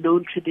like they were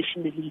known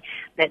traditionally,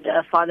 that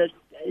a father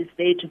is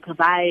there to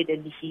provide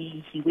and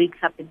he wakes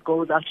up and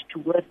goes out to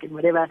work and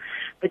whatever.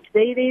 But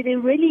they're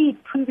really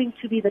proving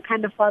to be the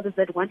kind of fathers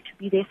that want to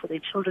be there for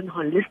their children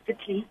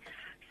holistically.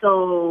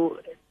 So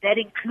that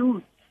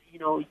includes,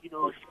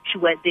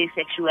 their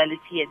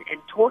sexuality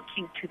and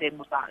talking to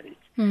them about it.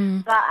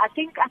 So I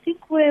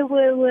think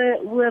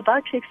we're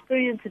about to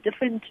experience a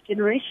different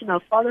generation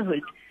of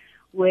fatherhood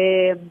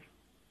where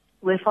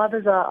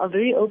fathers are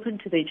very open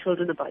to their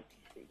children about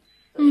these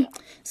things.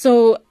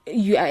 So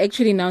you are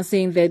actually now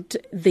saying that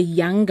the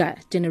younger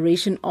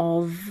generation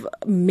of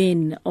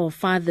men or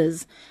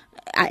fathers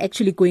are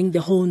actually going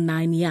the whole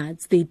 9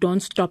 yards. They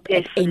don't stop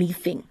at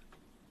anything.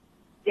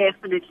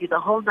 Definitely, the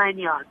whole 9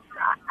 yards.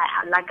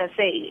 Like I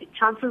say,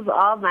 chances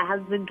are my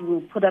husband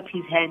will put up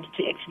his hand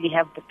to actually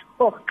have the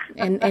talk.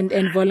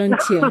 And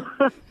volunteer.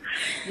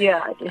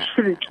 Yeah,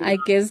 definitely. I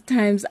guess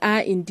times are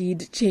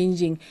indeed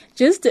changing.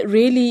 Just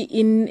really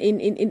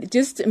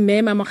just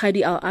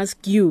Mamokgadi, I'll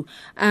ask you,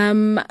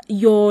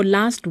 your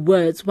last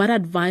words. What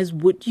advice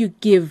would you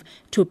give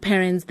to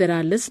parents that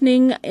are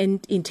listening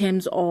and in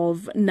terms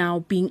of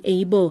now being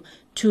able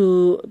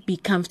to be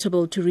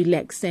comfortable, to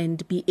relax,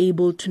 and be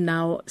able to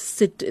now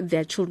sit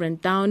their children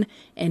down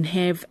and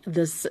have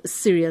this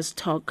serious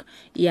talk,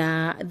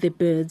 the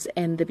birds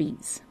and the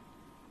bees?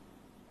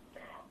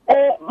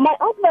 My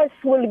advice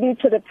will be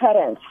to the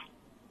parents.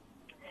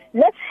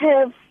 Let's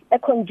have a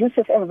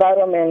conducive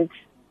environment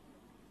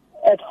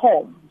at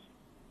home.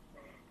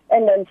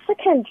 And then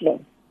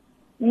secondly,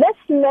 let's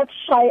not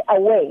shy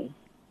away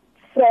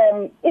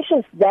from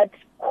issues that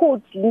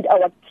could lead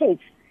our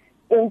kids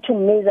into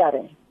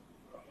misery.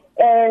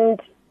 And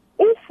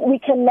if we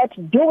cannot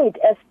do it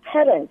as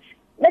parents,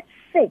 let's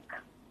seek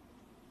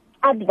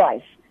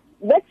advice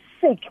let's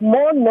seek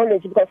more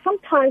knowledge, because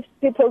sometimes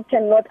people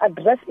cannot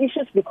address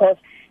issues because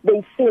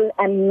they feel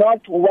I'm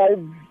not well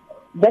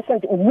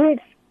versed with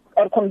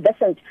or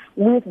conversant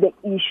with the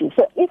issue.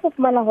 So if of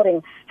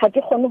manahoreng ha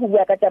ke khone ho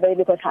bua ka taba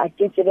because ha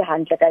ke tsebe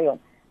hantle ka yona,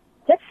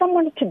 get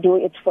someone to do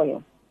it for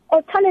you.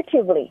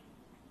 Alternatively,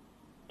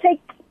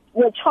 take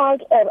your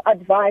child or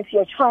advise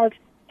your child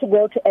to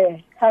go to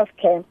a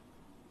healthcare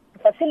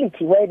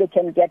facility where they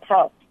can get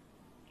help.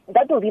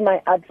 That will be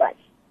my advice.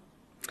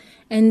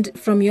 And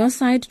from your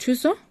side,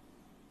 Thuso?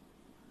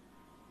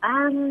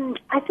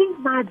 I think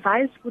my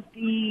advice would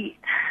be,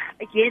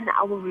 again,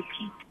 I will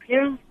repeat,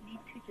 parents need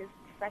to just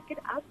suck it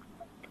up,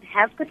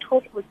 have the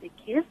talk with their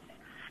kids,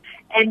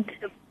 and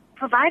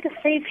provide a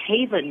safe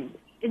haven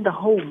in the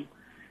home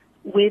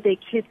where their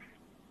kids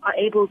are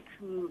able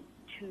to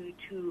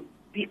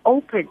be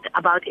open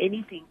about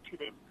anything to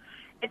them.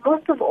 And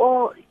most of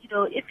all,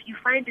 if you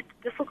find it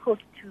difficult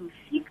to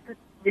seek the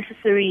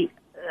necessary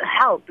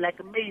help, like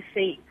I may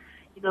say,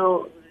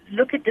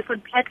 look at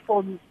different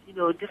platforms,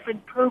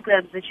 different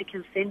programs that you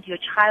can send your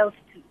child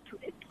to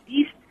at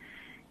least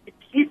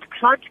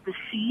plant the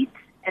seed,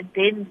 and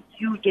then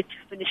you get to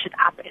finish it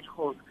up at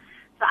home.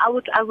 So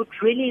I would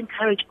really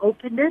encourage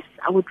openness.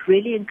 I would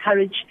really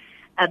encourage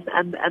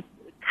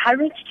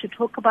courage to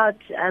talk about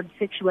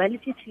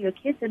sexuality to your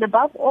kids, and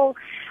above all,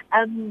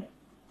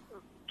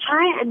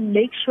 try and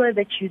make sure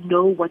that you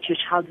know what your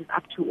child is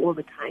up to all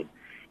the time,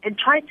 and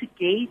try to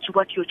gauge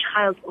what your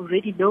child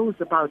already knows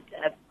about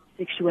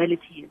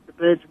sexuality and the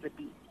birds and the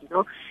bees,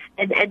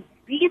 and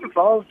be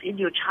involved in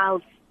your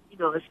child's,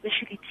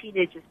 especially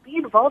teenagers, be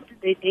involved in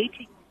their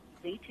dating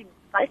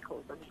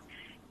cycles. I mean,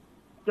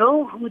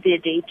 know who they're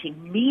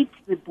dating, meet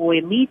the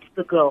boy, meet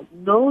the girl,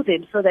 know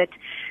them, so that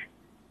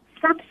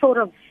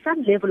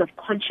some level of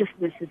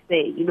consciousness is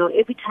there.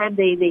 Every time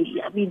they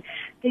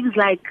things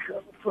like,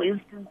 for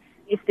instance,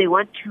 if they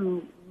want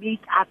to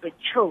meet up and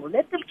chill,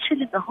 let them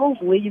chill in the home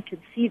where you can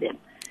see them.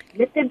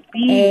 Let them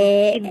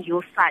be in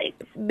your sight.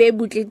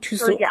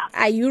 So, yeah.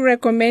 Are you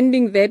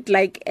recommending that,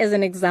 like, as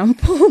an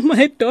example,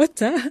 my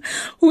daughter,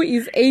 who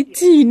is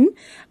 18,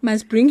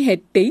 must bring her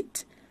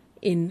date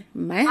in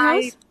my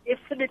house? I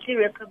definitely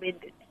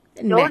recommend it.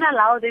 Don't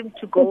allow them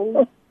to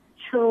go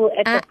chill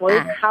at the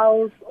boy's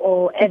house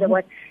or at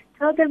what.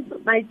 Tell them,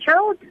 my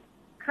child,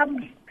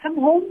 come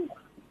home,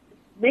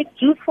 make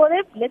juice for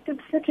them, let them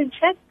sit and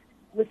chat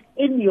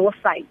within your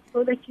sight,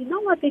 so that you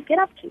know what they get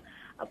up to.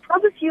 I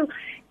promise you,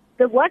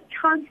 the one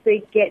chance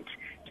they get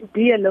to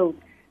be alone,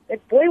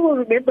 that boy will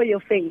remember your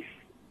face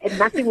and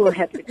nothing will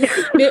happen.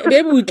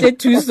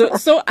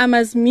 So I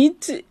must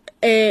meet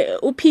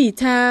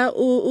Peter,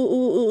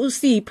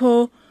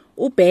 Sipho,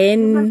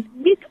 Ben.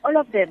 Meet all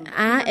of them.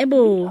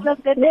 All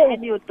of them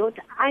and your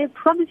daughter. I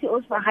promise you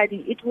also,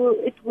 Mahadi, it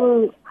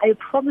will, I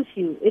promise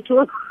you, it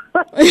will,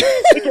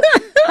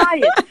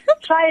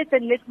 try it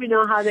and let me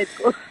know how that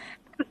goes.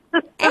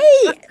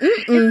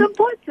 It's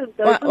important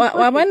though.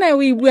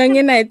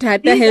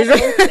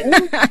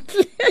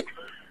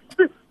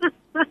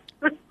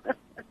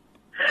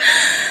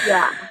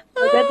 Yeah.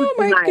 So oh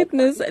my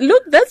goodness. Advice.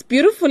 Look, that's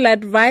beautiful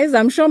advice.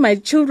 I'm sure my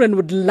children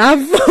would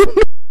love.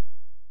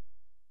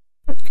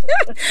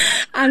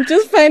 I'm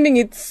just finding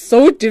it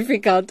so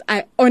difficult.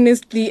 I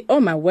honestly, oh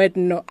my word,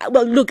 no.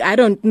 Well, look, I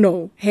don't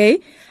know.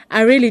 Hey,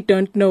 I really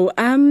don't know.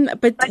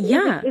 But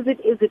yeah. Is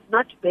it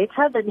not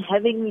better than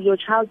having your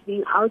child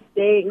being out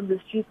there in the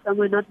street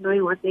somewhere not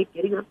knowing what they're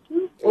getting up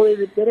to? Or is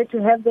it better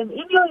to have them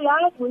in your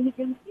yard where you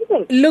can see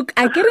them? Look,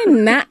 I get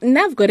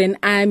I've got an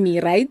army,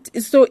 right?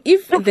 So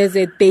if there's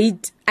a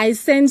date, I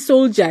send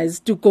soldiers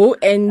to go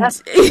and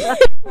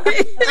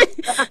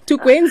to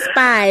go and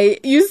spy.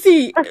 You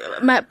see,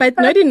 but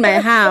not in my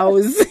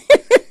house.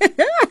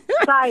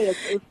 Try it,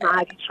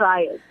 Mahadi,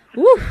 try it.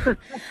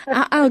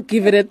 I'll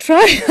give it a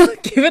try.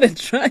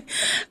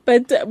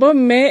 But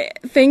Bomme,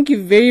 thank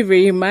you very,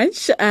 very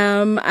much.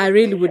 I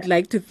really would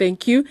like to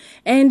thank you.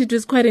 And it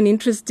was quite an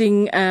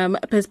interesting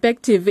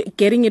perspective,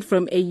 getting it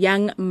from a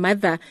young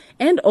mother,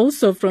 and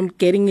also from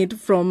getting it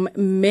from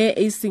Me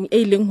Esing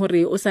Eiling Hore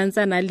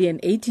Osansanali, an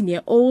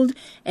 18-year-old,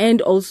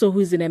 and also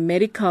who's in a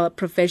medical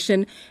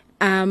profession.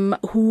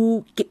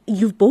 Who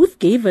you both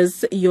gave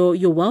us your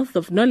wealth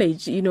of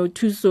knowledge,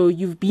 Thuso,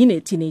 you've been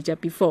a teenager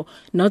before,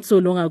 not so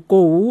long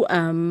ago.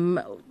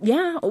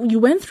 Yeah, you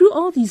went through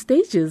all these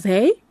stages,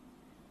 hey?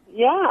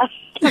 Yeah.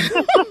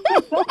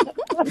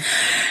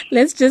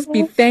 Let's just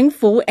be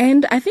thankful.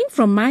 And I think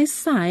from my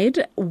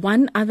side,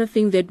 one other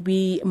thing that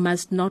we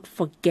must not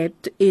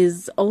forget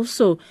is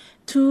also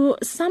to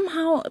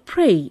somehow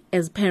pray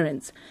as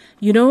parents.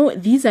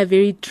 These are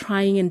very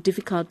trying and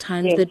difficult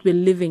times that we're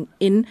living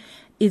in.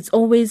 It's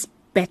always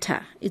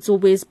better, it's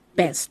always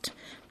best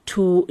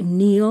to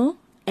kneel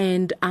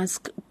and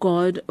ask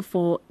God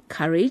for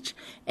courage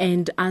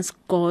and ask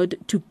God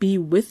to be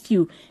with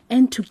you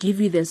and to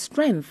give you the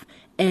strength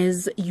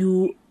as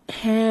you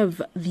have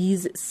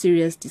these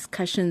serious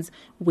discussions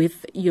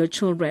with your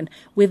children.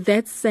 With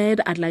that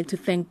said, I'd like to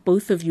thank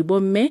both of you,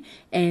 Bomme,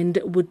 and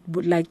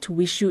would like to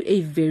wish you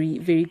a very,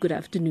 very good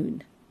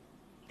afternoon.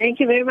 Thank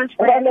you very much.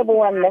 Bye,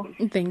 everyone.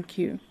 Thank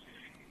you.